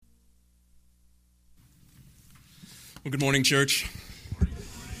Well, good morning, church.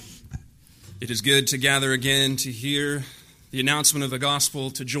 It is good to gather again to hear the announcement of the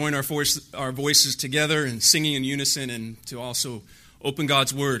gospel, to join our voices together in singing in unison, and to also open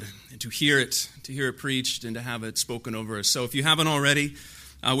God's word and to hear it preached and to have it spoken over us. So if you haven't already,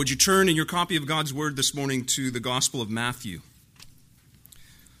 would you turn in your copy of God's word this morning to the Gospel of Matthew?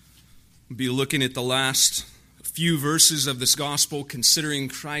 We'll be looking at the last few verses of this gospel, considering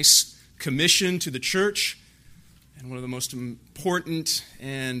Christ's commission to the church, and one of the most important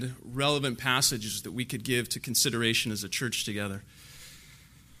and relevant passages that we could give to consideration as a church together.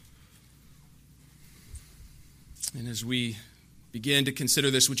 And as we begin to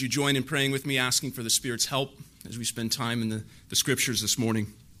consider this, would you join in praying with me, asking for the Spirit's help as we spend time in the Scriptures this morning?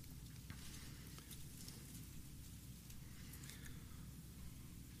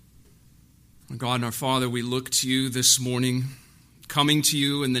 Our God and our Father, we look to you this morning, coming to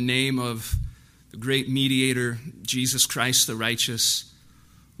you in the name of the great mediator, Jesus Christ the righteous.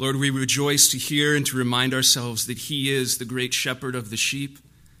 Lord, we rejoice to hear and to remind ourselves that he is the great shepherd of the sheep,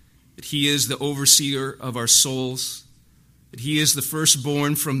 that he is the overseer of our souls, that he is the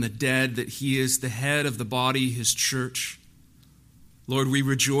firstborn from the dead, that he is the head of the body, his church. Lord, we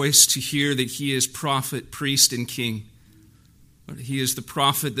rejoice to hear that he is prophet, priest, and king. Lord, he is the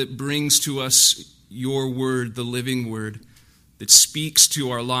prophet that brings to us your word, the living word, that speaks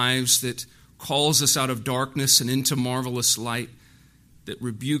to our lives, that calls us out of darkness and into marvelous light, that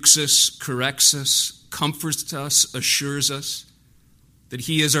rebukes us, corrects us, comforts us, assures us, that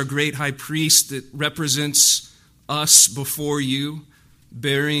he is our great high priest that represents us before you,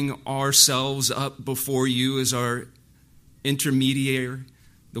 bearing ourselves up before you as our intermediary,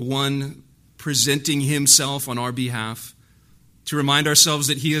 the one presenting himself on our behalf, to remind ourselves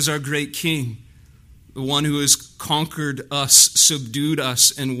that he is our great king, the one who has conquered us, subdued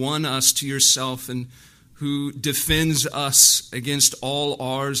us, and won us to yourself, and who defends us against all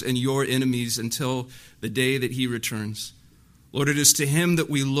ours and your enemies until the day that he returns. Lord, it is to him that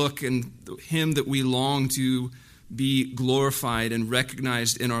we look and him that we long to be glorified and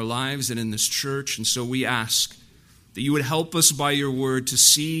recognized in our lives and in this church. And so we ask that you would help us by your word to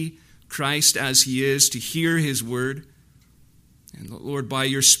see Christ as he is, to hear his word. And Lord, by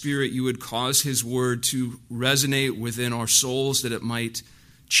your Spirit, you would cause his word to resonate within our souls, that it might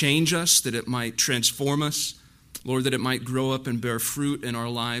change us, that it might transform us. Lord, that it might grow up and bear fruit in our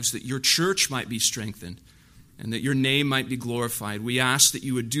lives, that your church might be strengthened, and that your name might be glorified. We ask that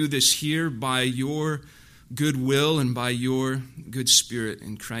you would do this here by your good will and by your good Spirit.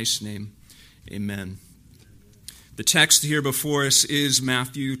 In Christ's name, amen. The text here before us is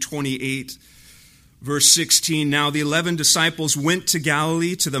Matthew 28, Verse 16, now the 11 disciples went to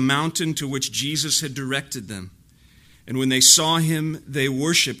Galilee, to the mountain to which Jesus had directed them. And when they saw him, they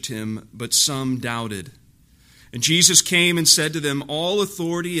worshipped him, but some doubted. And Jesus came and said to them, all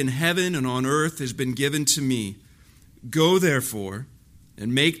authority in heaven and on earth has been given to me. Go therefore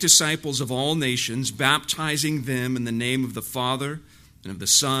and make disciples of all nations, baptizing them in the name of the Father and of the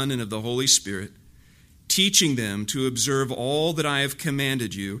Son and of the Holy Spirit, teaching them to observe all that I have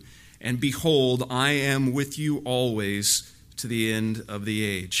commanded you. And behold, I am with you always to the end of the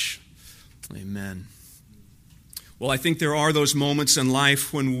age. Amen. Well, I think there are those moments in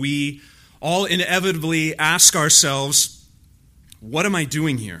life when we all inevitably ask ourselves, what am I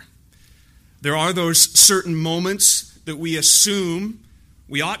doing here? There are those certain moments that we assume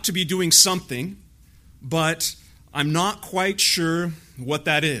we ought to be doing something, but I'm not quite sure what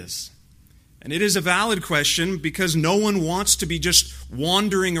that is. And it is a valid question because no one wants to be just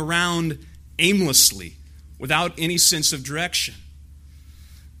wandering around aimlessly without any sense of direction.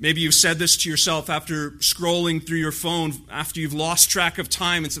 Maybe you've said this to yourself after scrolling through your phone, after you've lost track of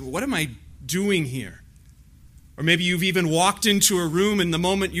time and said, what am I doing here? Or maybe you've even walked into a room and the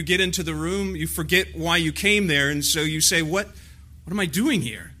moment you get into the room, you forget why you came there. And so you say, what am I doing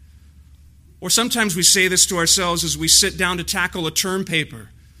here? Or sometimes we say this to ourselves as we sit down to tackle a term paper,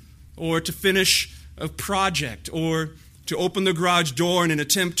 or to finish a project, or to open the garage door in an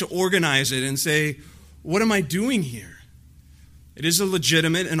attempt to organize it and say, what am I doing here? It is a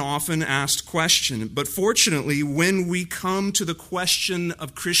legitimate and often asked question. But fortunately, when we come to the question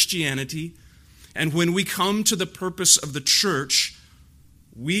of Christianity, and when we come to the purpose of the church,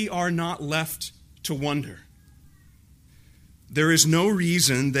 we are not left to wonder. There is no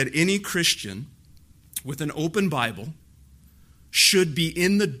reason that any Christian with an open Bible should be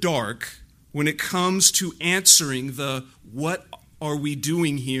in the dark when it comes to answering the what are we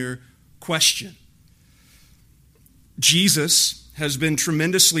doing here question. Jesus has been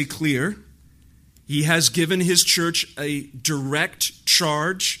tremendously clear. He has given his church a direct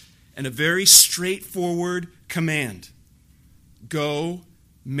charge and a very straightforward command. Go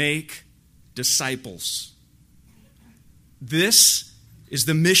make disciples. This is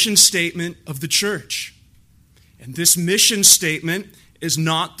the mission statement of the church. And this mission statement is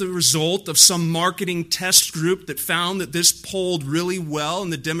not the result of some marketing test group that found that this polled really well in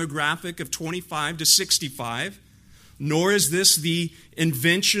the demographic of 25 to 65, nor is this the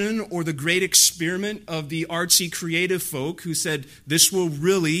invention or the great experiment of the artsy creative folk who said this will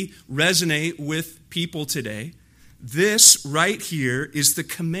really resonate with people today. This right here is the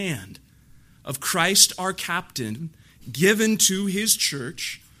command of Christ our captain given to his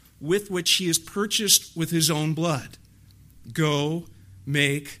church, with which he is purchased with his own blood. Go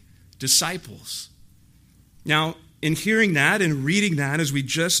make disciples. Now, in hearing that and reading that as we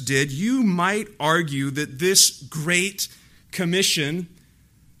just did, you might argue that this great commission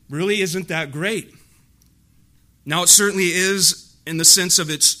really isn't that great. Now, it certainly is in the sense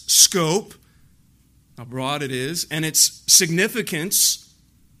of its scope, how broad it is, and its significance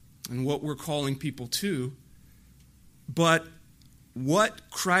and what we're calling people to. But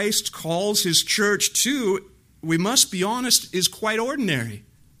what Christ calls his church to, we must be honest, is quite ordinary.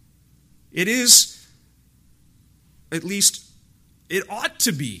 It is, at least, it ought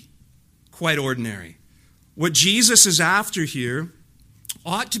to be quite ordinary. What Jesus is after here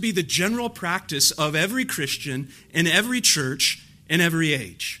ought to be the general practice of every Christian in every church in every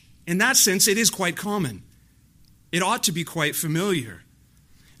age. In that sense, it is quite common. It ought to be quite familiar.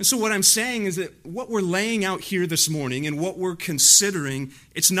 And so what I'm saying is that what we're laying out here this morning and what we're considering,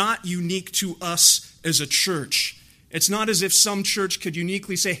 it's not unique to us as a church. It's not as if some church could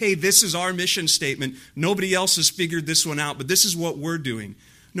uniquely say, hey, this is our mission statement. Nobody else has figured this one out, but this is what we're doing.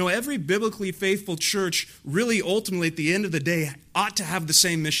 No, every biblically faithful church really ultimately at the end of the day ought to have the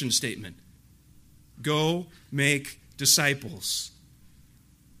same mission statement. Go make disciples.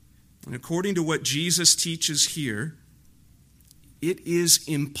 And according to what Jesus teaches here, it is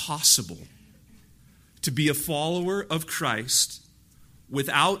impossible to be a follower of Christ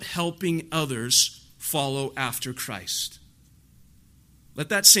without helping others follow after Christ. Let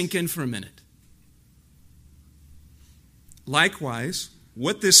that sink in for a minute. Likewise,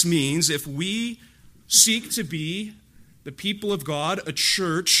 what this means, if we seek to be the people of God, a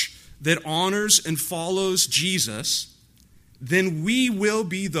church that honors and follows Jesus, then we will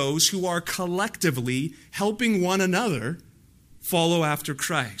be those who are collectively helping one another follow after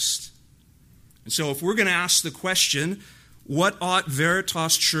Christ. And so if we're going to ask the question, what ought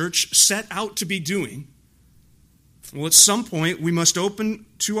Veritas Church set out to be doing? Well, at some point, we must open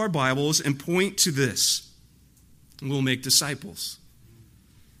to our Bibles and point to this. And we'll make disciples.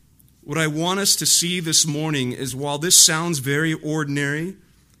 What I want us to see this morning is while this sounds very ordinary,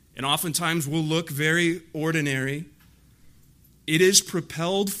 and oftentimes will look very ordinary, it is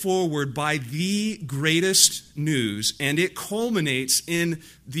propelled forward by the greatest news, and it culminates in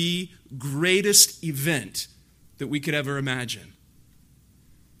the greatest event that we could ever imagine.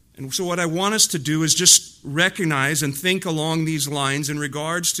 And so what I want us to do is just recognize and think along these lines in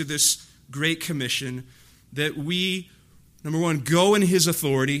regards to this Great Commission, that we, number one, go in his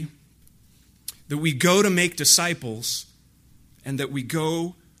authority, that we go to make disciples, and that we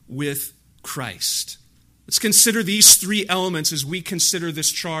go with Christ. Let's consider these three elements as we consider this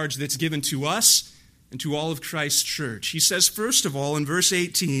charge that's given to us and to all of Christ's church. He says, first of all, in verse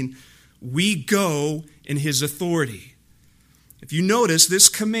 18, we go in his authority. If you notice, this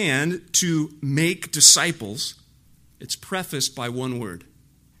command to make disciples, it's prefaced by one word,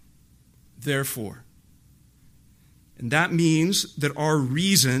 therefore. And that means that our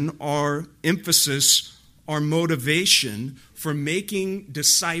reason, our emphasis, our motivation for making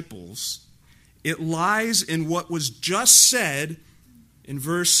disciples, it lies in what was just said in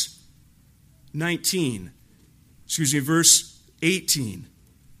verse 18.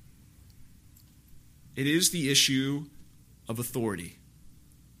 It is the issue of authority.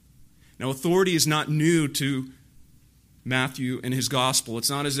 Now, authority is not new to Matthew and his gospel. It's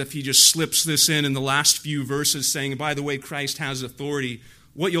not as if he just slips this in the last few verses saying, by the way, Christ has authority.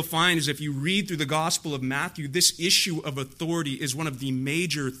 What you'll find is if you read through the Gospel of Matthew, this issue of authority is one of the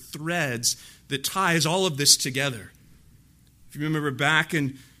major threads that ties all of this together. If you remember back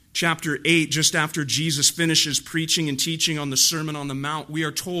in chapter 8, just after Jesus finishes preaching and teaching on the Sermon on the Mount, we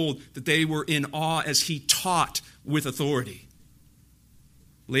are told that they were in awe as he taught with authority.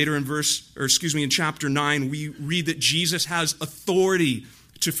 Later in chapter 9, we read that Jesus has authority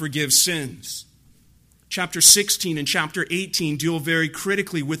to forgive sins. Chapter 16 and chapter 18 deal very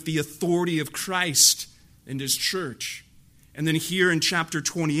critically with the authority of Christ and his church. And then here in chapter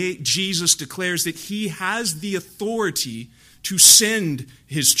 28, Jesus declares that he has the authority to send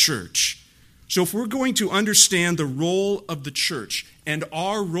his church. So if we're going to understand the role of the church and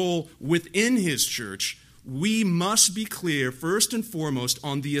our role within his church, we must be clear, first and foremost,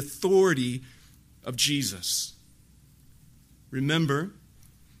 on the authority of Jesus. Remember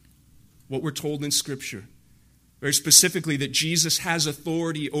what we're told in Scripture, very specifically that Jesus has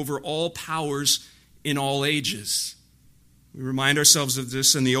authority over all powers in all ages. We remind ourselves of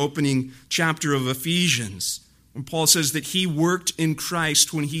this in the opening chapter of Ephesians, when Paul says that he worked in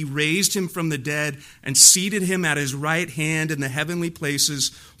Christ when he raised him from the dead and seated him at his right hand in the heavenly places,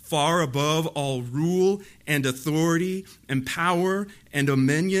 far above all rule and authority and power and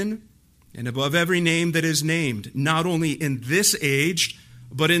dominion, and above every name that is named, not only in this age,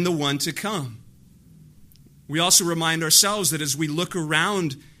 but in the one to come. We also remind ourselves that as we look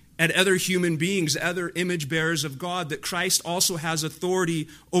around at other human beings, other image bearers of God, that Christ also has authority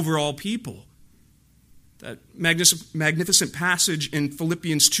over all people. That magnificent passage in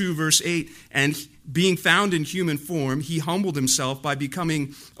Philippians 2, verse 8, and being found in human form, he humbled himself by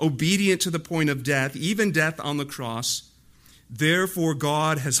becoming obedient to the point of death, even death on the cross. Therefore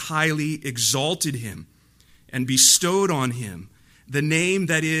God has highly exalted him and bestowed on him the name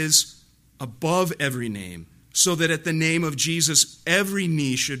that is above every name, so that at the name of Jesus every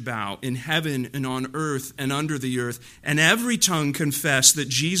knee should bow in heaven and on earth and under the earth, and every tongue confess that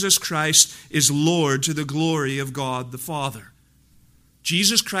Jesus Christ is Lord, to the glory of God the Father.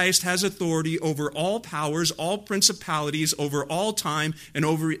 Jesus Christ has authority over all powers, all principalities, over all time, and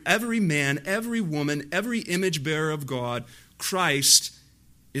over every man, every woman, every image bearer of God. Christ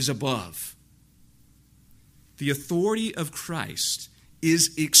is above. The authority of Christ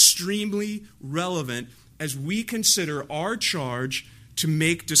is extremely relevant as we consider our charge to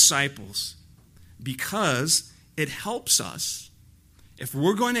make disciples, because it helps us if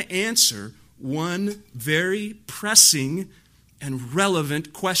we're going to answer one very pressing and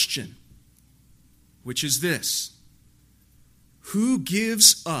relevant question, which is this: who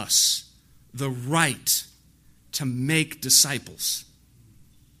gives us the right to make disciples?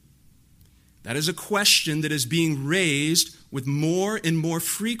 That is a question that is being raised with more and more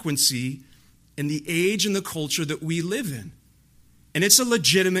frequency in the age and the culture that we live in. And it's a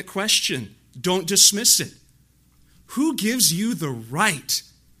legitimate question. Don't dismiss it. Who gives you the right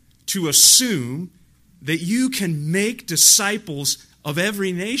to assume that you can make disciples of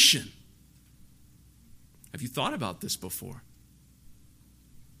every nation? Have you thought about this before?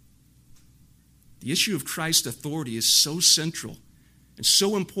 The issue of Christ's authority is so central and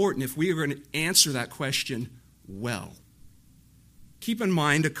so important if we are going to answer that question well. Keep in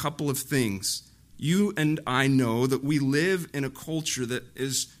mind a couple of things. You and I know that we live in a culture that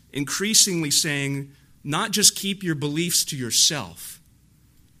is increasingly saying, not just keep your beliefs to yourself,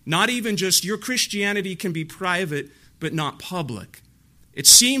 not even just your Christianity can be private but not public. It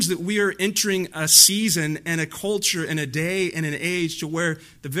seems that we are entering a season and a culture and a day and an age to where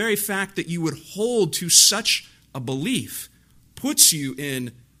the very fact that you would hold to such a belief puts you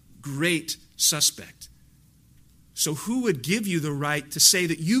in great suspect. So who would give you the right to say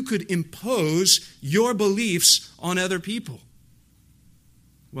that you could impose your beliefs on other people?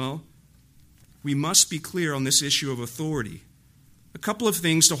 Well, we must be clear on this issue of authority. A couple of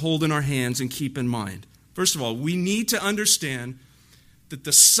things to hold in our hands and keep in mind. First of all, we need to understand that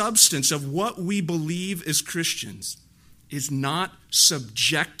the substance of what we believe as Christians is not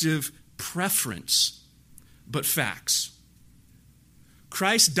subjective preference, but facts.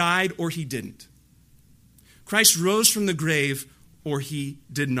 Christ died or he didn't. Christ rose from the grave or he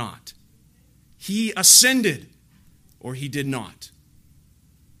did not. He ascended or he did not.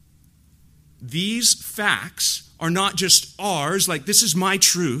 These facts are not just ours, like this is my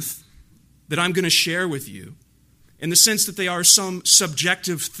truth that I'm going to share with you, in the sense that they are some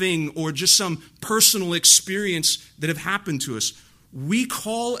subjective thing or just some personal experience that have happened to us. We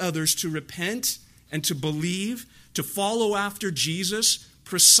call others to repent and to believe, to follow after Jesus,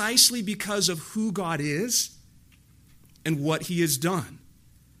 precisely because of who God is and what he has done,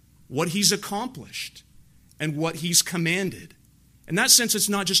 what he's accomplished, and what he's commanded. In that sense, it's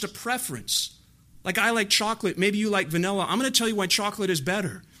not just a preference. Like I like chocolate, maybe you like vanilla. I'm going to tell you why chocolate is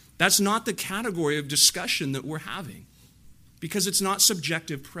better. That's not the category of discussion that we're having, because it's not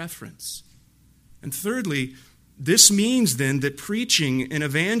subjective preference. And thirdly, this means then that preaching and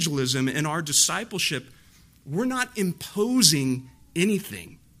evangelism and our discipleship, we're not imposing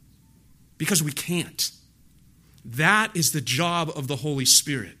anything because we can't. That is the job of the Holy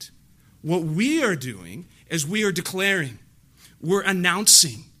Spirit. What we are doing is we are declaring, we're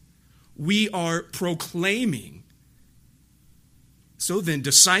announcing, we are proclaiming. So then,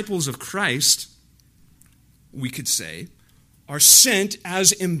 disciples of Christ, we could say, are sent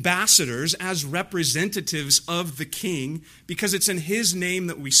as ambassadors, as representatives of the King, because it's in his name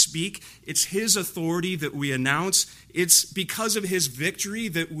that we speak. It's his authority that we announce. It's because of his victory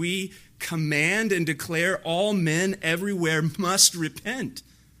that we command and declare all men everywhere must repent.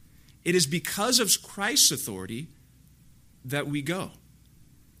 It is because of Christ's authority that we go,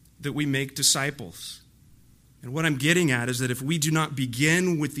 that we make disciples. And what I'm getting at is that if we do not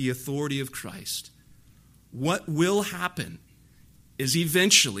begin with the authority of Christ, what will happen is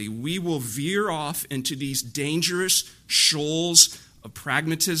eventually we will veer off into these dangerous shoals of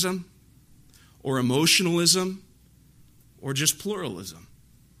pragmatism or emotionalism or just pluralism.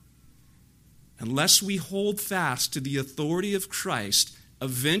 Unless we hold fast to the authority of Christ,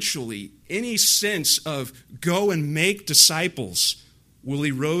 eventually any sense of go and make disciples will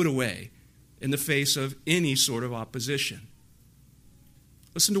erode away in the face of any sort of opposition.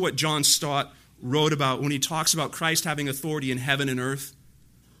 Listen to what John Stott wrote about when he talks about Christ having authority in heaven and earth.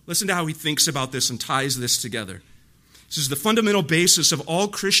 Listen to how he thinks about this and ties this together. He says, the fundamental basis of all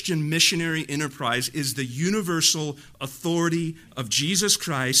Christian missionary enterprise is the universal authority of Jesus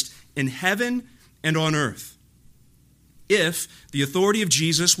Christ in heaven and on earth. If the authority of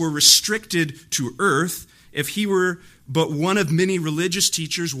Jesus were restricted to earth, if he were but one of many religious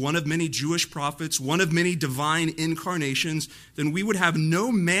teachers, one of many Jewish prophets, one of many divine incarnations, then we would have no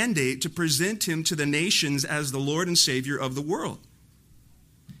mandate to present him to the nations as the Lord and Savior of the world.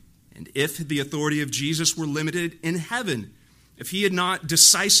 And if the authority of Jesus were limited in heaven, if he had not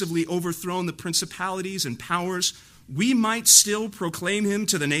decisively overthrown the principalities and powers, we might still proclaim him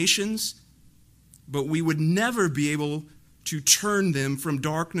to the nations, but we would never be able to turn them from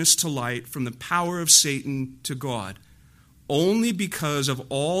darkness to light, from the power of Satan to God. Only because of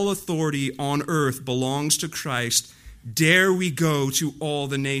all authority on earth belongs to Christ, dare we go to all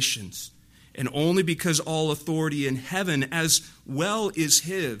the nations. And only because all authority in heaven as well is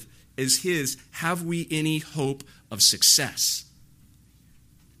his, have we any hope of success.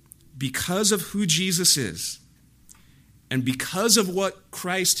 Because of who Jesus is, and because of what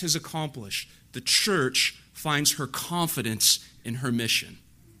Christ has accomplished, the church finds her confidence in her mission.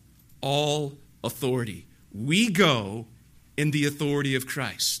 All authority. We go in the authority of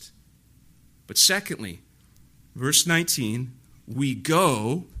Christ. But secondly, verse 19, we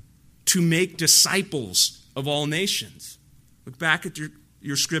go to make disciples of all nations. Look back at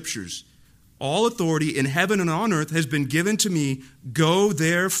your scriptures. All authority in heaven and on earth has been given to me. Go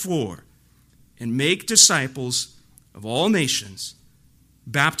therefore and make disciples of all nations,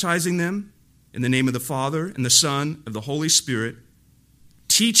 baptizing them in the name of the Father and the Son and the Holy Spirit,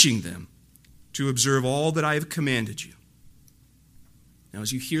 teaching them to observe all that I have commanded you. Now,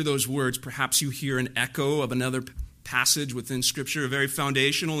 as you hear those words, perhaps you hear an echo of another passage within Scripture, a very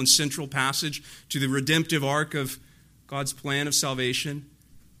foundational and central passage to the redemptive arc of God's plan of salvation.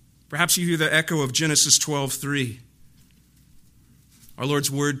 Perhaps you hear the echo of Genesis 12:3. Our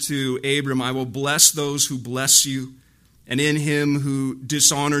Lord's word to Abram, I will bless those who bless you, and in him who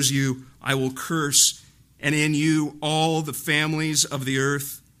dishonors you, I will curse, and in you all the families of the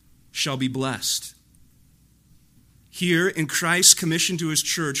earth shall be blessed. Here in Christ's commission to his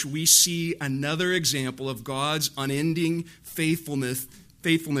church, we see another example of God's unending faithfulness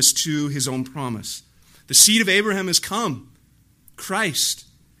to his own promise. The seed of Abraham has come, Christ,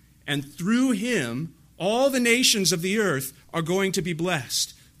 and through him, all the nations of the earth are going to be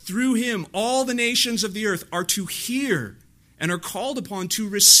blessed. Through him, all the nations of the earth are to hear and are called upon to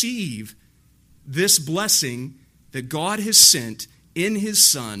receive this blessing that God has sent in his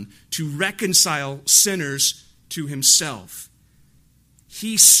Son to reconcile sinners to himself.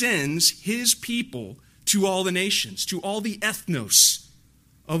 He sends his people to all the nations, to all the ethnos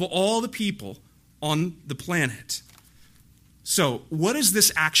of all the people on the planet. So, what does this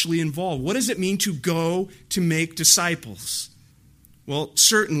actually involve? What does it mean to go to make disciples? Well,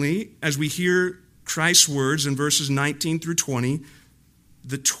 certainly, as we hear Christ's words in verses 19 through 20,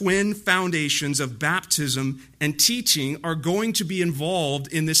 the twin foundations of baptism and teaching are going to be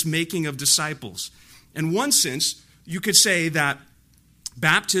involved in this making of disciples. In one sense, you could say that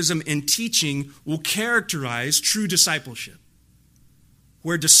baptism and teaching will characterize true discipleship.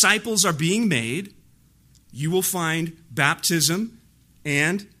 Where disciples are being made, you will find baptism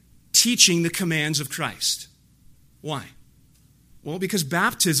and teaching the commands of Christ. Why? Well, because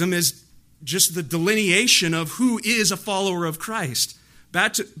baptism is just the delineation of who is a follower of Christ.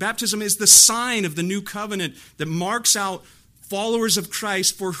 Baptism is the sign of the new covenant that marks out followers of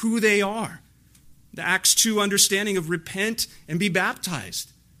Christ for who they are. The Acts 2 understanding of repent and be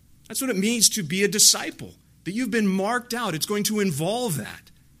baptized. That's what it means to be a disciple, that you've been marked out. It's going to involve that.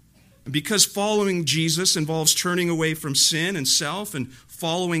 And because following Jesus involves turning away from sin and self and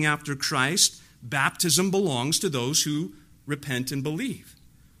following after Christ, baptism belongs to those who repent and believe.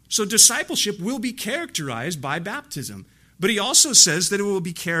 So discipleship will be characterized by baptism. But he also says that it will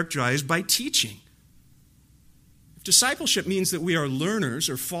be characterized by teaching. If discipleship means that we are learners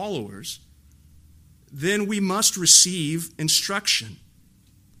or followers, then we must receive instruction.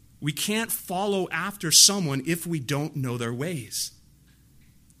 We can't follow after someone if we don't know their ways.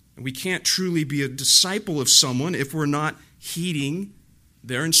 And we can't truly be a disciple of someone if we're not heeding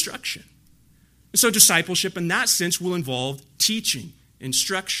their instruction. And so discipleship in that sense will involve teaching,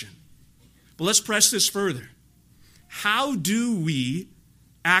 instruction. But let's press this further. How do we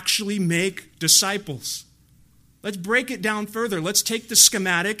actually make disciples? Let's break it down further. Let's take the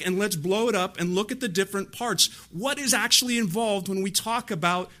schematic and let's blow it up and look at the different parts. What is actually involved when we talk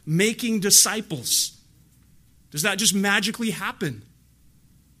about making disciples? Does that just magically happen?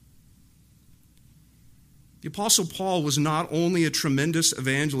 The Apostle Paul was not only a tremendous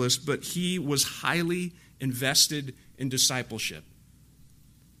evangelist, but he was highly invested in discipleship.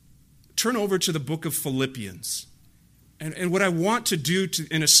 Turn over to the book of Philippians. And what I want to do to,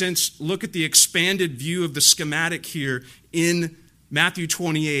 in a sense, look at the expanded view of the schematic here in Matthew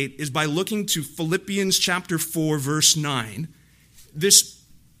 28 is by looking to Philippians chapter 4, verse 9. This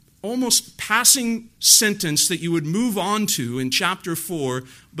almost passing sentence that you would move on to in chapter 4,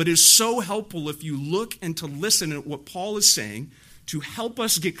 but is so helpful if you look and to listen at what Paul is saying to help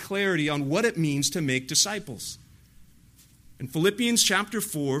us get clarity on what it means to make disciples. In Philippians chapter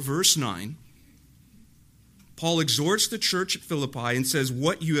 4, verse 9, Paul exhorts the church at Philippi and says,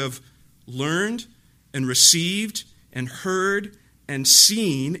 what you have learned and received and heard and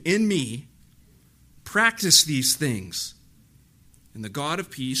seen in me, practice these things, and the God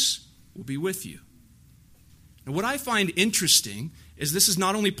of peace will be with you. And what I find interesting is this is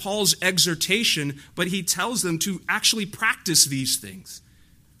not only Paul's exhortation, but he tells them to actually practice these things.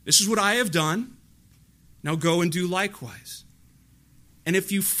 This is what I have done. Now go and do likewise. And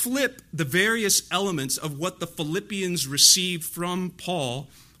if you flip the various elements of what the Philippians received from Paul,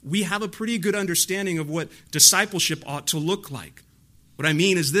 we have a pretty good understanding of what discipleship ought to look like. What I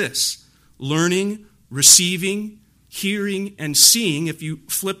mean is this: learning, receiving, hearing, and seeing. If you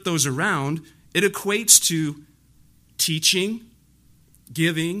flip those around, it equates to teaching,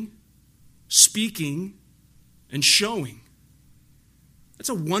 giving, speaking, and showing. That's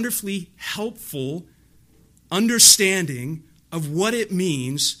a wonderfully helpful understanding of what it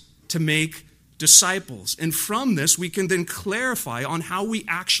means to make disciples. And from this, we can then clarify on how we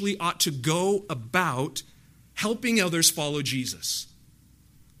actually ought to go about helping others follow Jesus.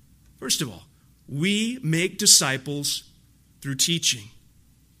 First of all, we make disciples through teaching.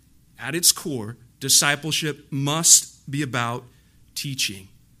 At its core, discipleship must be about teaching.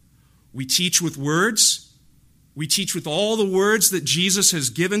 We teach with words. We teach with all the words that Jesus has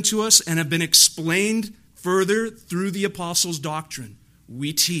given to us and have been explained further through the apostles' doctrine.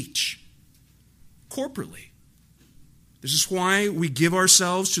 We teach corporately. This is why we give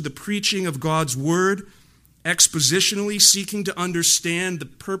ourselves to the preaching of God's word, expositionally seeking to understand the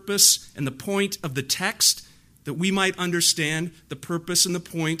purpose and the point of the text, that we might understand the purpose and the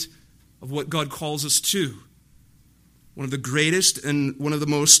point of what God calls us to. One of the greatest and one of the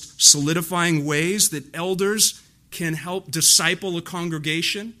most solidifying ways that elders can help disciple a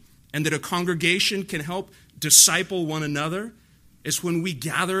congregation and that a congregation can help disciple one another is when we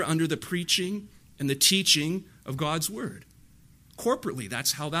gather under the preaching and the teaching of God's word. Corporately,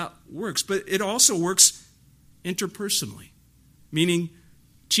 that's how that works. But it also works interpersonally, meaning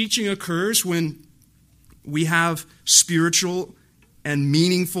teaching occurs when we have spiritual and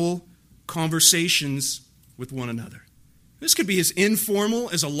meaningful conversations with one another. This could be as informal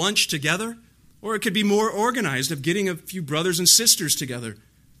as a lunch together, or it could be more organized of getting a few brothers and sisters together.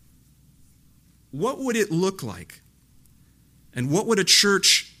 What would it look like? And what would a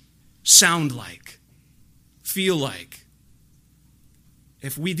church sound like, feel like,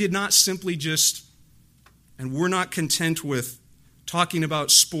 if we did not simply just, and we're not content with talking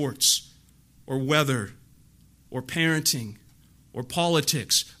about sports or weather or parenting or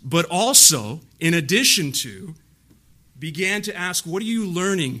politics, but also, in addition to, began to ask, what are you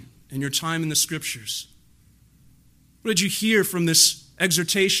learning in your time in the Scriptures? What did you hear from this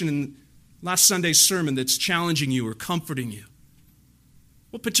exhortation in last Sunday's sermon that's challenging you or comforting you?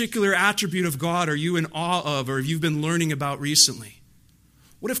 What particular attribute of God are you in awe of or have you been learning about recently?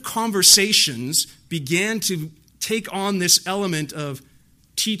 What if conversations began to take on this element of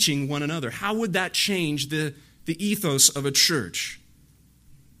teaching one another? How would that change the ethos of a church?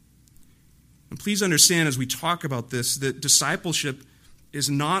 And please understand as we talk about this that discipleship is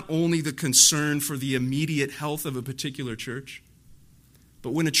not only the concern for the immediate health of a particular church,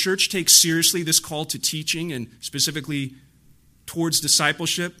 but when a church takes seriously this call to teaching and specifically towards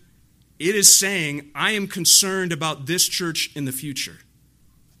discipleship, it is saying, I am concerned about this church in the future.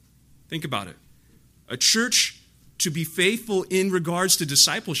 Think about it. A church to be faithful in regards to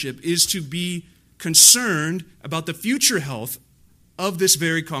discipleship is to be concerned about the future health of this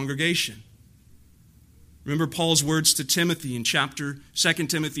very congregation. Remember Paul's words to Timothy in chapter 2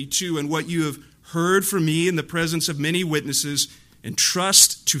 Timothy 2, and what you have heard from me in the presence of many witnesses,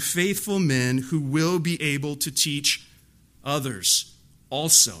 entrust to faithful men who will be able to teach others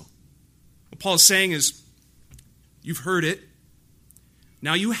also. What Paul's saying is, you've heard it,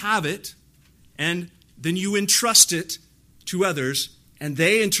 now you have it, and then you entrust it to others, and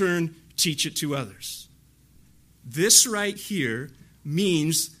they in turn teach it to others. This right here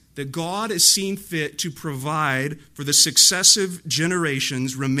means that God has seen fit to provide for the successive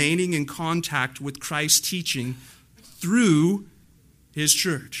generations remaining in contact with Christ's teaching through his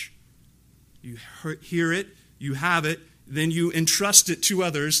church. You hear it, you have it, then you entrust it to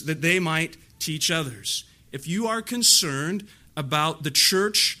others that they might teach others. If you are concerned about the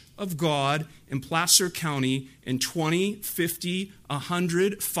church of God in Placer County in 20, 50,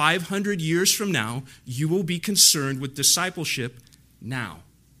 100, 500 years from now, you will be concerned with discipleship now.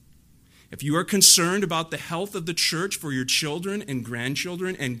 If you are concerned about the health of the church for your children and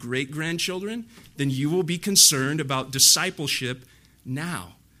grandchildren and great-grandchildren, then you will be concerned about discipleship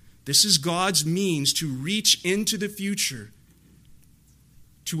now. This is God's means to reach into the future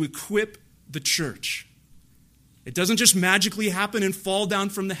to equip the church. It doesn't just magically happen and fall down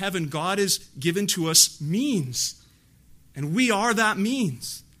from the heaven. God has given to us means, and we are that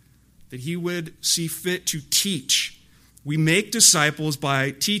means that he would see fit to teach. We make disciples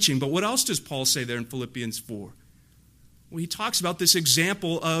by teaching. But what else does Paul say there in Philippians 4? Well, he talks about this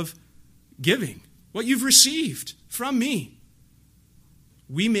example of giving, what you've received from me.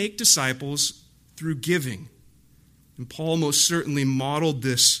 We make disciples through giving. And Paul most certainly modeled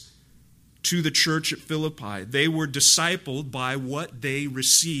this to the church at Philippi. They were discipled by what they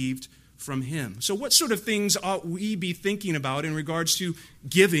received from him. So what sort of things ought we be thinking about in regards to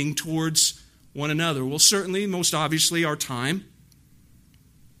giving towards one another? Well, certainly, most obviously, our time.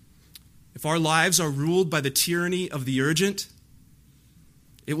 If our lives are ruled by the tyranny of the urgent,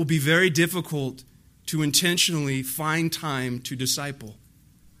 it will be very difficult to intentionally find time to disciple.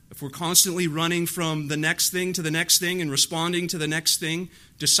 If we're constantly running from the next thing to the next thing and responding to the next thing,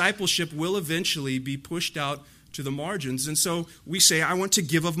 discipleship will eventually be pushed out to the margins. And so we say, I want to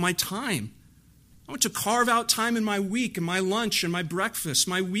give of my time. I want to carve out time in my week and my lunch and my breakfast,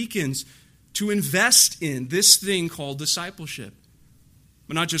 my weekends, to invest in this thing called discipleship.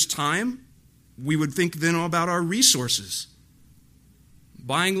 But not just time. We would think then about our resources.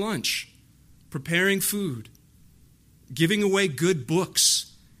 Buying lunch, preparing food, giving away good books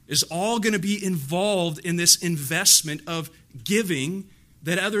is all going to be involved in this investment of giving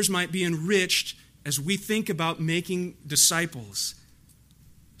that others might be enriched as we think about making disciples.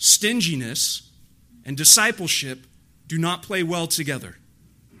 Stinginess and discipleship do not play well together.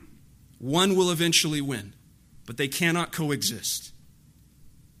 One will eventually win, but they cannot coexist.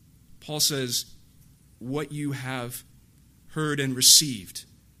 Paul says, what you have heard and received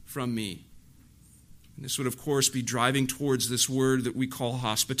from me. And this would, of course, be driving towards this word that we call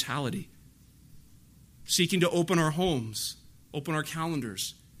hospitality. Seeking to open our homes, open our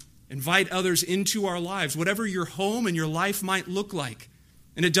calendars, invite others into our lives, whatever your home and your life might look like.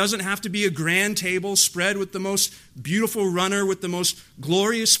 And it doesn't have to be a grand table spread with the most beautiful runner, with the most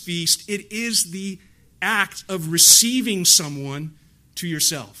glorious feast. It is the act of receiving someone to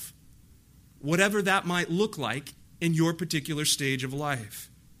yourself, whatever that might look like in your particular stage of life.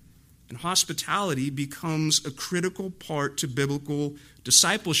 And hospitality becomes a critical part to biblical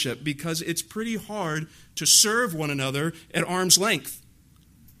discipleship because it's pretty hard to serve one another at arm's length.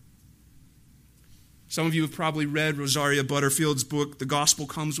 Some of you have probably read Rosaria Butterfield's book, The Gospel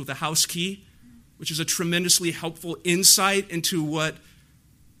Comes with a House Key, which is a tremendously helpful insight into what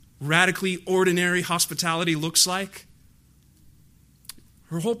radically ordinary hospitality looks like.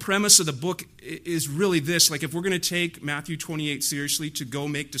 Her whole premise of the book is really this, like if we're going to take Matthew 28 seriously to go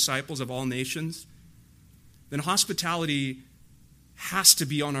make disciples of all nations, then hospitality has to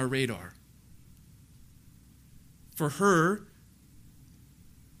be on our radar. For her,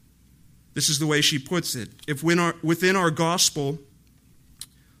 this is the way she puts it. If within our gospel,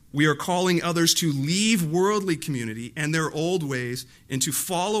 we are calling others to leave worldly community and their old ways and to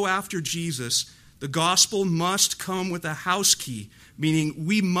follow after Jesus, The gospel must come with a house key, meaning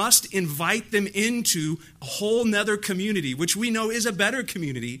we must invite them into a whole nother community, which we know is a better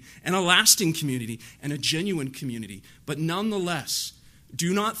community and a lasting community and a genuine community. But nonetheless,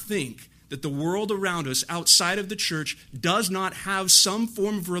 do not think that the world around us outside of the church does not have some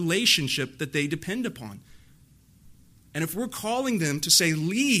form of relationship that they depend upon. And if we're calling them to say,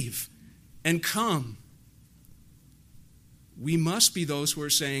 leave and come, we must be those who are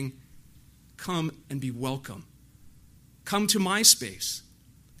saying, come and be welcome. Come to my space.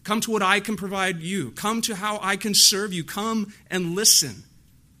 Come to what I can provide you. Come to how I can serve you. Come and listen.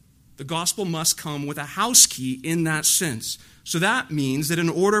 The gospel must come with a house key in that sense. So that means that in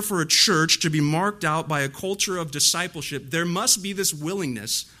order for a church to be marked out by a culture of discipleship, there must be this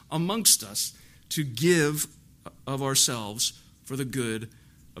willingness amongst us to give of ourselves for the good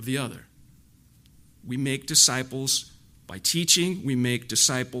of the other. We make disciples by teaching. We make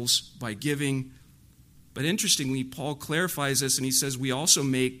disciples by giving. But interestingly, Paul clarifies this and he says we also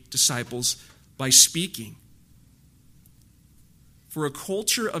make disciples by speaking. For a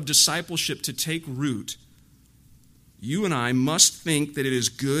culture of discipleship to take root, you and I must think that it is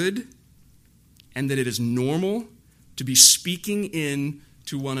good and that it is normal to be speaking in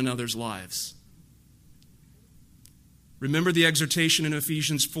to one another's lives. Remember the exhortation in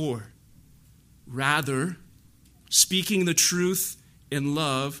Ephesians 4. Rather, speaking the truth in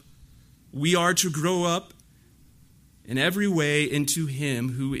love, we are to grow up in every way into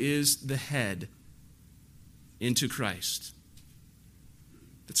Him who is the head, into Christ.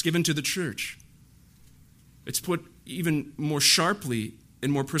 That's given to the church. It's put even more sharply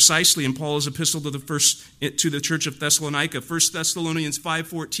and more precisely in Paul's epistle to the church of Thessalonica, 1 Thessalonians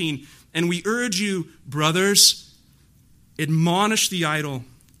 5:14. And we urge you, brothers, admonish the idle,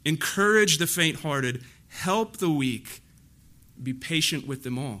 encourage the faint-hearted, help the weak, be patient with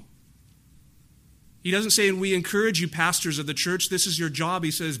them all. He doesn't say, and we encourage you, pastors of the church, this is your job.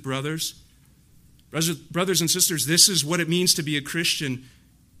 He says, brothers and sisters, this is what it means to be a Christian.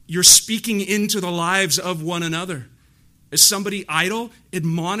 You're speaking into the lives of one another. Is somebody idle?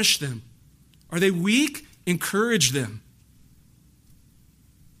 Admonish them. Are they weak? Encourage them.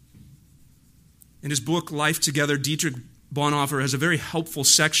 In his book, Life Together, Dietrich Bonhoeffer has a very helpful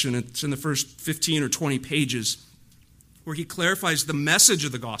section. It's in the first 15 or 20 pages where he clarifies the message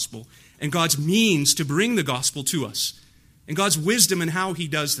of the gospel and God's means to bring the gospel to us and God's wisdom in how he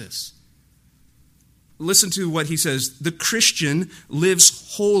does this. Listen to what he says. The Christian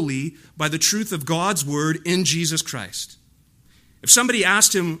lives wholly by the truth of God's word in Jesus Christ. If somebody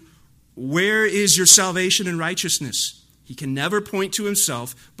asked him, where is your salvation and righteousness? He can never point to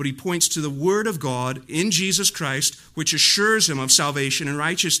himself, but he points to the word of God in Jesus Christ, which assures him of salvation and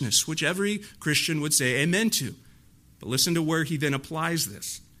righteousness, which every Christian would say amen to. But listen to where he then applies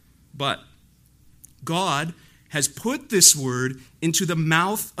this. But God has put this word into the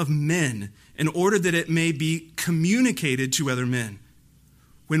mouth of men in order that it may be communicated to other men.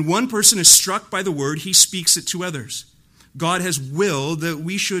 When one person is struck by the word, he speaks it to others. God has willed that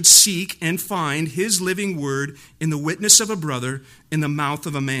we should seek and find his living word in the witness of a brother, in the mouth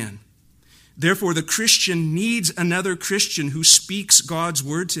of a man. Therefore, the Christian needs another Christian who speaks God's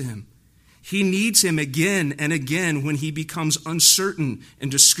word to him. He needs him again and again when he becomes uncertain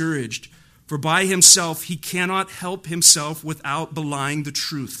and discouraged. For by himself he cannot help himself without belying the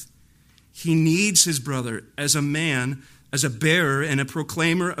truth. He needs his brother as a man, as a bearer and a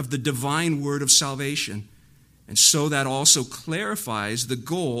proclaimer of the divine word of salvation. And so that also clarifies the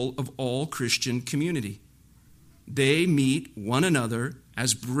goal of all Christian community. They meet one another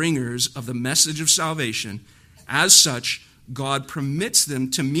as bringers of the message of salvation. As such, God permits them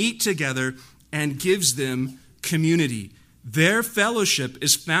to meet together and gives them community. Their fellowship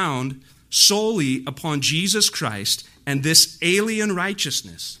is found solely upon Jesus Christ and this alien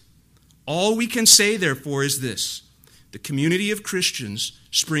righteousness. All we can say, therefore, is this: the community of Christians,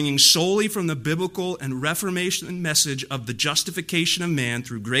 springing solely from the biblical and Reformation message of the justification of man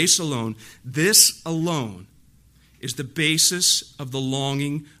through grace alone, this alone is the basis of the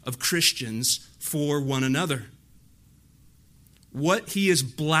longing of Christians for one another. What he is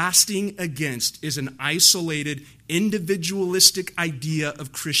blasting against is an isolated, individualistic idea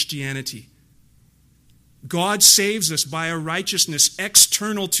of Christianity. God saves us by a righteousness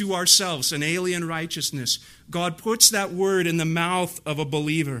external to ourselves, an alien righteousness. God puts that word in the mouth of a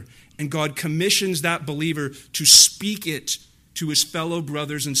believer, and God commissions that believer to speak it to his fellow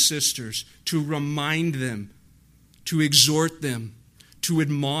brothers and sisters, to remind them, to exhort them, to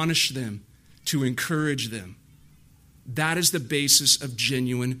admonish them, to encourage them. That is the basis of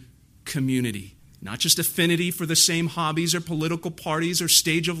genuine community. Not just affinity for the same hobbies or political parties or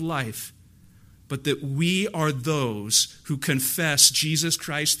stage of life, but that we are those who confess Jesus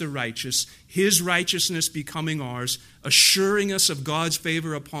Christ the righteous, his righteousness becoming ours, assuring us of God's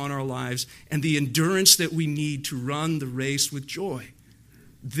favor upon our lives and the endurance that we need to run the race with joy.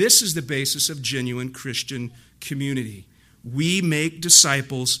 This is the basis of genuine Christian community. We make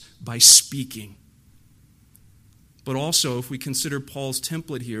disciples by speaking. But also, if we consider Paul's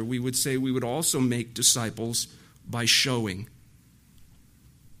template here, we would say we would also make disciples by showing.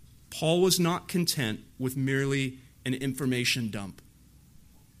 Paul was not content with merely an information dump.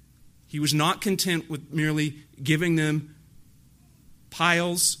 He was not content with merely giving them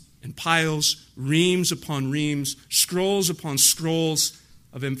piles and piles, reams upon reams, scrolls upon scrolls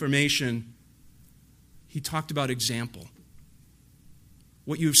of information. He talked about example.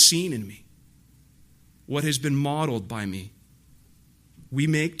 What you have seen in me. What has been modeled by me. We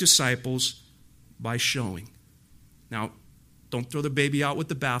make disciples by showing. Now, don't throw the baby out with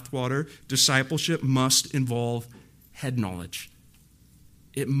the bathwater. Discipleship must involve head knowledge.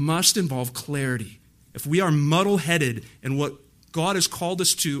 It must involve clarity. If we are muddle-headed in what God has called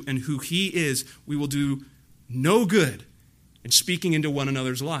us to and who he is, we will do no good in speaking into one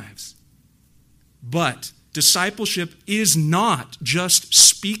another's lives. But discipleship is not just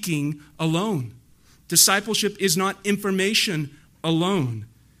speaking alone. Discipleship is not information alone.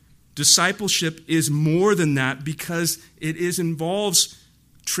 Discipleship is more than that because it involves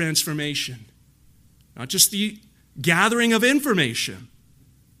transformation. Not just the gathering of information,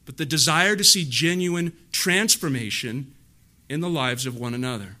 but the desire to see genuine transformation in the lives of one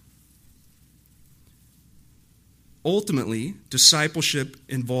another. Ultimately, discipleship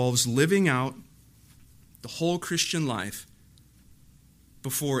involves living out the whole Christian life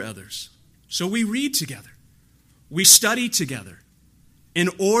before others. So we read together. We study together in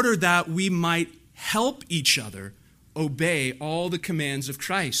order that we might help each other obey all the commands of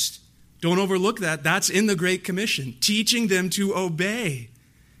Christ. Don't overlook that. That's in the Great Commission, teaching them to obey.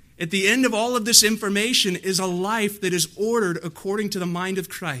 At the end of all of this information is a life that is ordered according to the mind of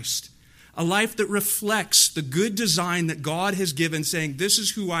Christ. A life that reflects the good design that God has given, saying, this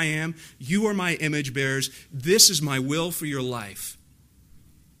is who I am, you are my image bearers, this is my will for your life.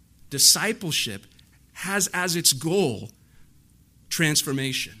 Discipleship has as its goal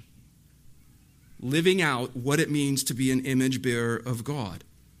transformation. Living out what it means to be an image bearer of God.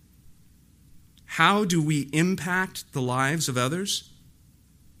 How do we impact the lives of others?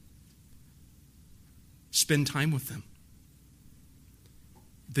 Spend time with them.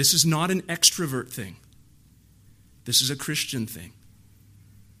 This is not an extrovert thing. This is a Christian thing.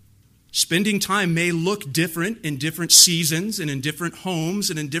 Spending time may look different in different seasons and in different homes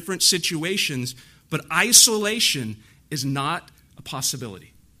and in different situations, but isolation is not a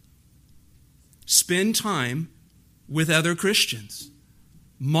possibility. Spend time with other Christians.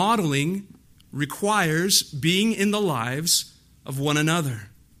 Modeling requires being in the lives of one another.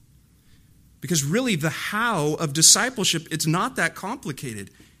 Because really the how of discipleship, it's not that complicated.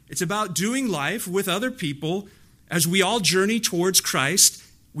 It's about doing life with other people as we all journey towards Christ.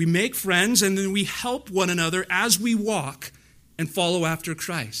 We make friends and then we help one another as we walk and follow after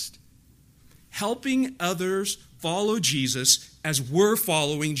Christ. Helping others follow Jesus as we're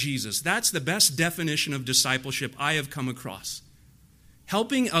following Jesus. That's the best definition of discipleship I have come across.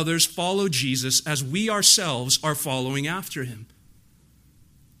 Helping others follow Jesus as we ourselves are following after him.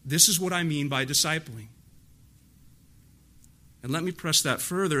 This is what I mean by discipling. And let me press that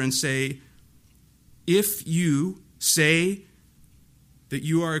further and say, if you say that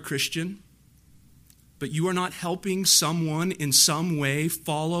you are a Christian, but you are not helping someone in some way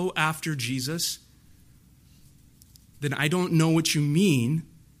follow after Jesus, then I don't know what you mean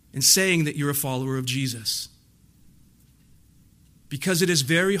in saying that you're a follower of Jesus. Because it is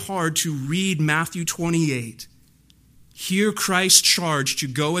very hard to read Matthew 28, hear Christ's charge to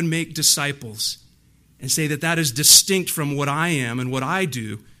go and make disciples, and say that that is distinct from what I am and what I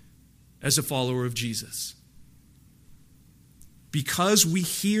do as a follower of Jesus. Because we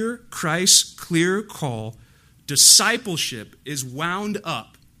hear Christ's clear call, discipleship is wound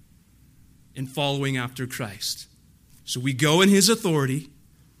up in following after Christ. So we go in his authority,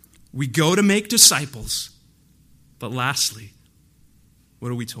 we go to make disciples, but lastly, what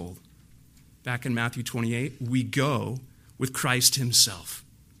are we told? Back in Matthew 28, we go with Christ himself.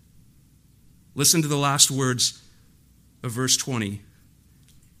 Listen to the last words of verse 20.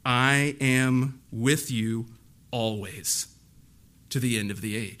 I am with you always, to the end of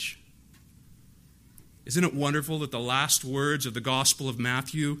the age. Isn't it wonderful that the last words of the Gospel of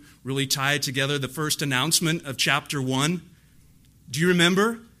Matthew really tie together the first announcement of chapter 1? Do you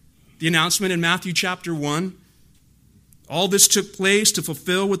remember the announcement in Matthew chapter 1? All this took place to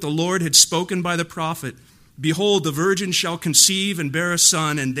fulfill what the Lord had spoken by the prophet. Behold, the virgin shall conceive and bear a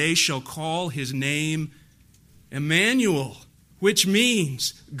son, and they shall call his name Emmanuel, which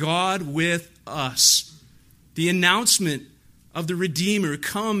means God with us. The announcement of the Redeemer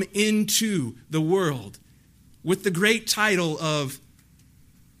come into the world with the great title of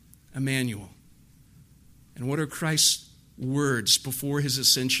Emmanuel. And what are Christ's words before his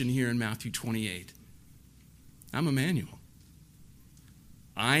ascension here in Matthew 28? I'm Emmanuel.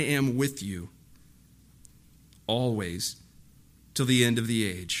 I am with you always till the end of the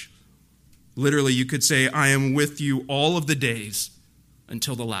age. Literally, you could say, I am with you all of the days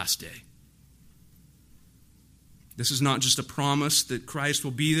until the last day. This is not just a promise that Christ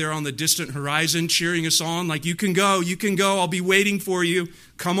will be there on the distant horizon cheering us on, like, you can go, I'll be waiting for you,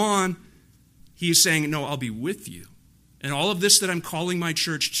 come on. He is saying, no, I'll be with you. And all of this that I'm calling my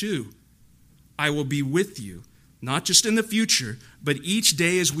church to, I will be with you, not just in the future, but each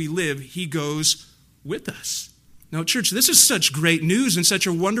day as we live, he goes with us. Now, church, this is such great news and such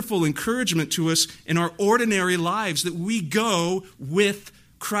a wonderful encouragement to us in our ordinary lives that we go with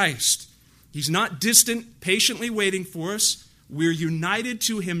Christ. He's not distant, patiently waiting for us. We're united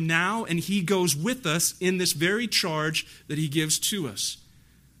to him now, and he goes with us in this very charge that he gives to us.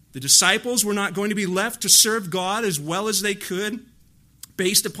 The disciples were not going to be left to serve God as well as they could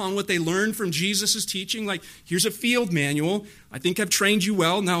based upon what they learned from Jesus' teaching. Like, here's a field manual. I think I've trained you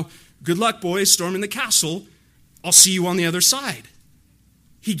well. Now, good luck, boys, storming the castle. I'll see you on the other side.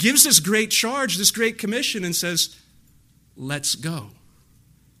 He gives this great charge, this great commission, and says, let's go.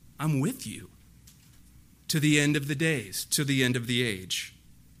 I'm with you to the end of the days, to the end of the age.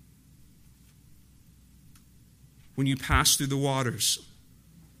 When you pass through the waters,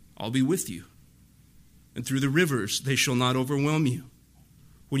 I'll be with you. And through the rivers, they shall not overwhelm you.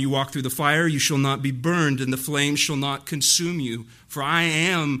 When you walk through the fire, you shall not be burned, and the flames shall not consume you. For I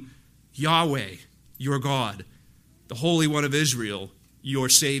am Yahweh, your God, the Holy One of Israel, your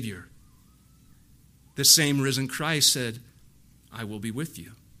Savior. The same risen Christ said, I will be with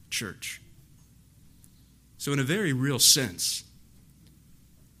you, church. So in a very real sense,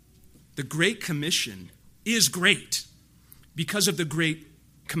 the Great Commission is great because of the great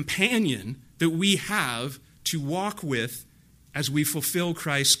companion that we have to walk with as we fulfill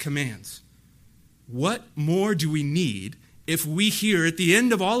Christ's commands. What more do we need if we hear at the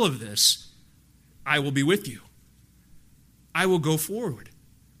end of all of this, I will be with you. I will go forward.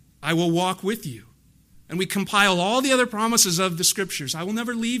 I will walk with you. And we compile all the other promises of the Scriptures. I will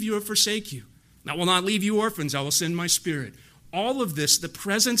never leave you or forsake you. I will not leave you orphans. I will send my Spirit. All of this, the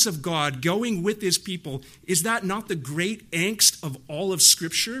presence of God going with his people, is that not the great angst of all of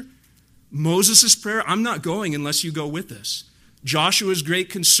Scripture? Moses' prayer, I'm not going unless you go with us. Joshua's great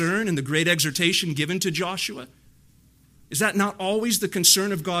concern and the great exhortation given to Joshua. Is that not always the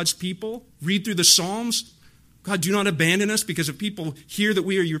concern of God's people? Read through the Psalms. God, do not abandon us, because if people hear that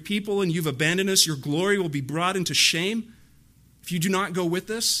we are your people and you've abandoned us, your glory will be brought into shame. If you do not go with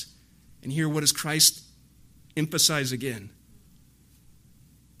us, and hear what does Christ emphasize again?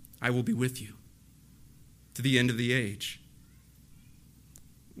 I will be with you to the end of the age.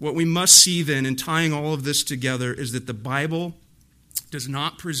 What we must see then in tying all of this together is that the Bible does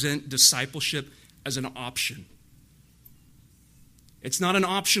not present discipleship as an option. It's not an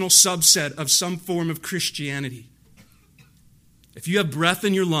optional subset of some form of Christianity. If you have breath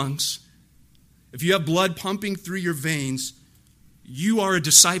in your lungs, if you have blood pumping through your veins, you are a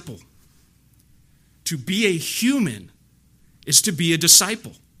disciple. To be a human is to be a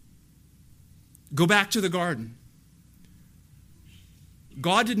disciple. Go back to the garden.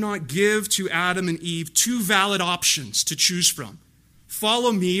 God did not give to Adam and Eve two valid options to choose from.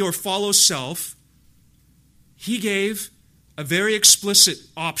 Follow me or follow self. He gave a very explicit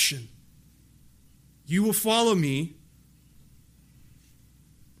option. You will follow me,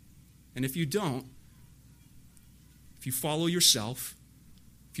 and if you don't, if you follow yourself,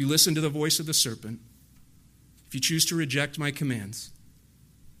 if you listen to the voice of the serpent, if you choose to reject my commands,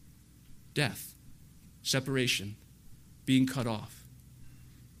 death, separation, being cut off.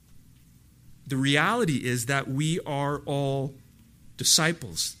 The reality is that we are all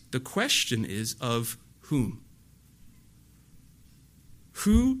disciples. The question is of whom?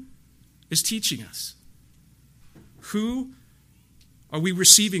 Who is teaching us? Who are we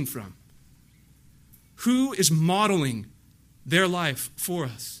receiving from? Who is modeling their life for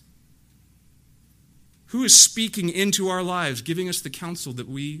us? Who is speaking into our lives, giving us the counsel that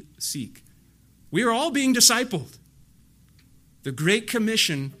we seek? We are all being discipled. The Great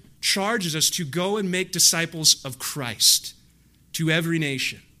Commission charges us to go and make disciples of Christ to every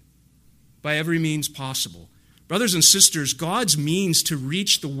nation, by every means possible. Brothers and sisters, God's means to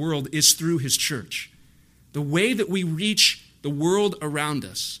reach the world is through his church. The way that we reach the world around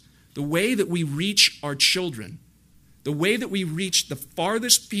us, the way that we reach our children, the way that we reach the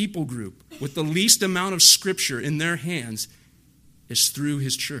farthest people group with the least amount of Scripture in their hands is through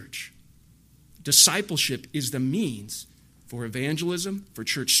his church. Discipleship is the means for evangelism, for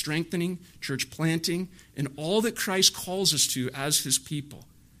church strengthening, church planting, and all that Christ calls us to as his people.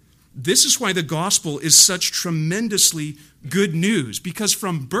 This is why the gospel is such tremendously good news, because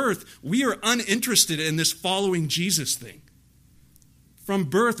from birth, we are uninterested in this following Jesus thing. From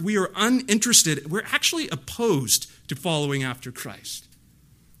birth, we are uninterested. We're actually opposed to following after Christ.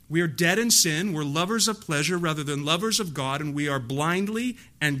 We are dead in sin. We're lovers of pleasure rather than lovers of God, and we are blindly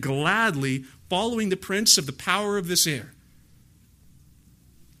and gladly following the prince of the power of this air.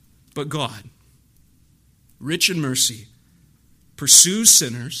 But God, rich in mercy, pursues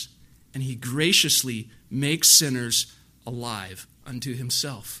sinners, and he graciously makes sinners alive unto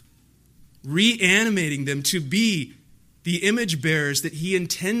himself, reanimating them to be the image bearers that he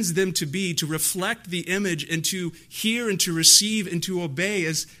intends them to be, to reflect the image and to hear and to receive and to obey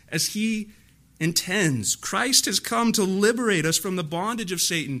as he intends. Christ has come to liberate us from the bondage of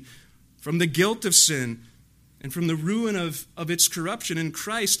Satan, from the guilt of sin, and from the ruin of its corruption. In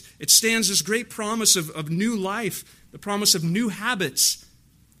Christ, it stands this great promise of new life, the promise of new habits,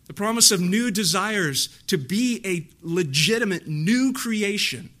 the promise of new desires, to be a legitimate new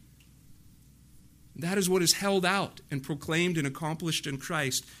creation. That is what is held out and proclaimed and accomplished in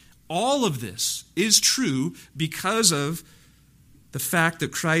Christ. All of this is true because of the fact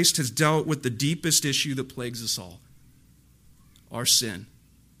that Christ has dealt with the deepest issue that plagues us all, our sin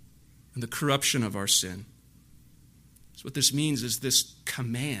and the corruption of our sin. So what this means is this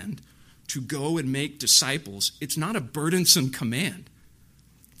command to go and make disciples. It's not a burdensome command.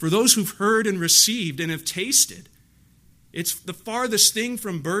 For those who've heard and received and have tasted, it's the farthest thing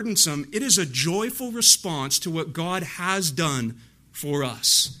from burdensome. It is a joyful response to what God has done for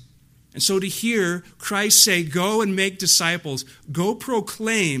us. And so to hear Christ say, go and make disciples, go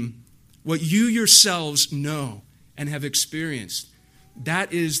proclaim what you yourselves know and have experienced.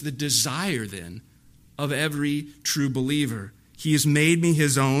 That is the desire then of every true believer. He has made me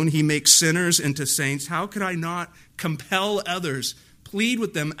his own. He makes sinners into saints. How could I not compel others, plead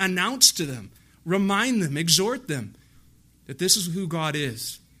with them, announce to them, remind them, exhort them that this is who God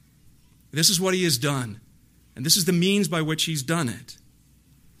is. This is what he has done. And this is the means by which he's done it.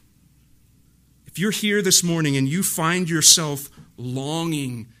 If you're here this morning and you find yourself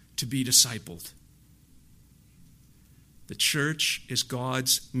longing to be discipled, the church is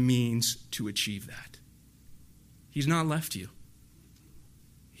God's means to achieve that. He's not left you.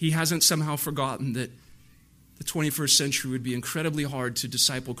 He hasn't somehow forgotten that the 21st century would be incredibly hard to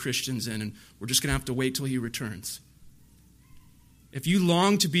disciple Christians in, and we're just going to have to wait till he returns. If you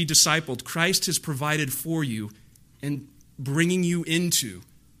long to be discipled, Christ has provided for you in bringing you into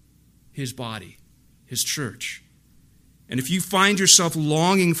his body, his church. And if you find yourself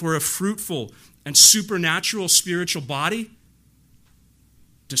longing for a fruitful and supernatural spiritual body,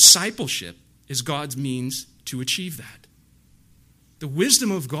 discipleship is God's means to achieve that. The wisdom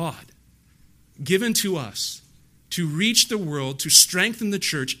of God given to us to reach the world, to strengthen the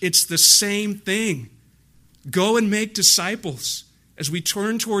church, it's the same thing. Go and make disciples as we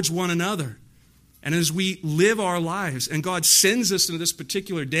turn towards one another and as we live our lives. And God sends us into this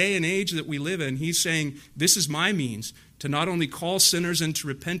particular day and age that we live in. He's saying, this is my means to not only call sinners into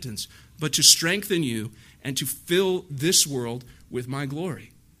repentance, but to strengthen you and to fill this world with my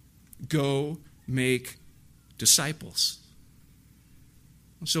glory. Go make disciples.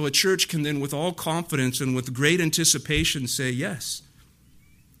 So a church can then, with all confidence and with great anticipation, say, yes,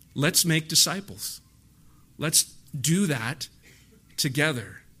 let's make disciples. Let's do that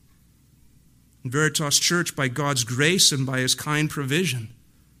together. In Veritas Church, by God's grace and by his kind provision,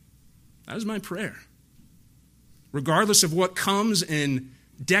 that is my prayer. Regardless of what comes in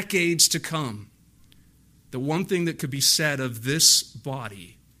decades to come, the one thing that could be said of this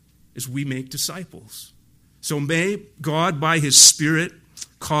body is we make disciples. So may God, by his Spirit,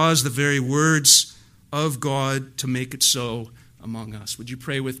 cause the very words of God to make it so among us. Would you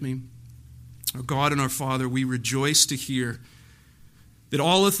pray with me? Our God and our Father, we rejoice to hear that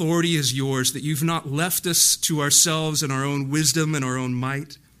all authority is yours, that you've not left us to ourselves and our own wisdom and our own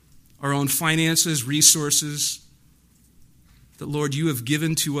might, our own finances, resources, that, Lord, you have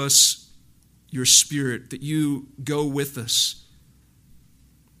given to us your Spirit, that you go with us,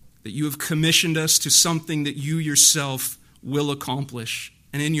 that you have commissioned us to something that you yourself will accomplish.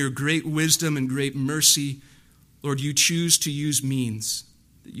 And in your great wisdom and great mercy, Lord, you choose to use means.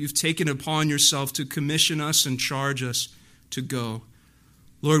 that you've taken upon yourself to commission us and charge us to go.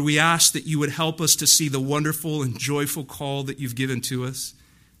 Lord, we ask that you would help us to see the wonderful and joyful call that you've given to us,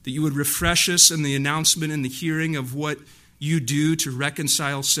 that you would refresh us in the announcement and the hearing of what you do to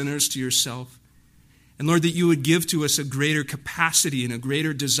reconcile sinners to yourself. And Lord, that you would give to us a greater capacity and a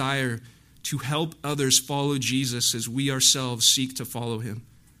greater desire to help others follow Jesus as we ourselves seek to follow him.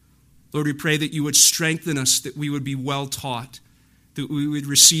 Lord, we pray that you would strengthen us, that we would be well taught, that we would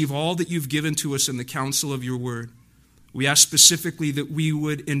receive all that you've given to us in the counsel of your word. We ask specifically that we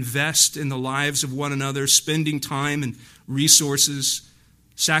would invest in the lives of one another, spending time and resources,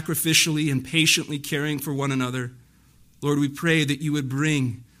 sacrificially and patiently caring for one another. Lord, we pray that you would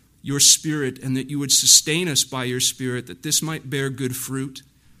bring your Spirit and that you would sustain us by your Spirit, that this might bear good fruit,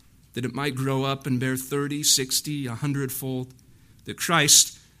 that it might grow up and bear 30, 60, 100-fold, that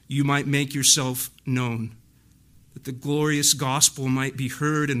Christ, you might make yourself known, that the glorious gospel might be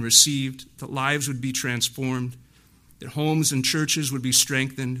heard and received, that lives would be transformed, that homes and churches would be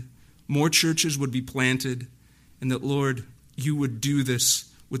strengthened, more churches would be planted, and that, Lord, you would do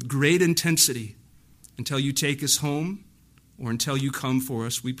this with great intensity until you take us home or until you come for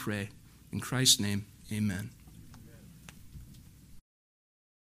us, we pray. In Christ's name, amen.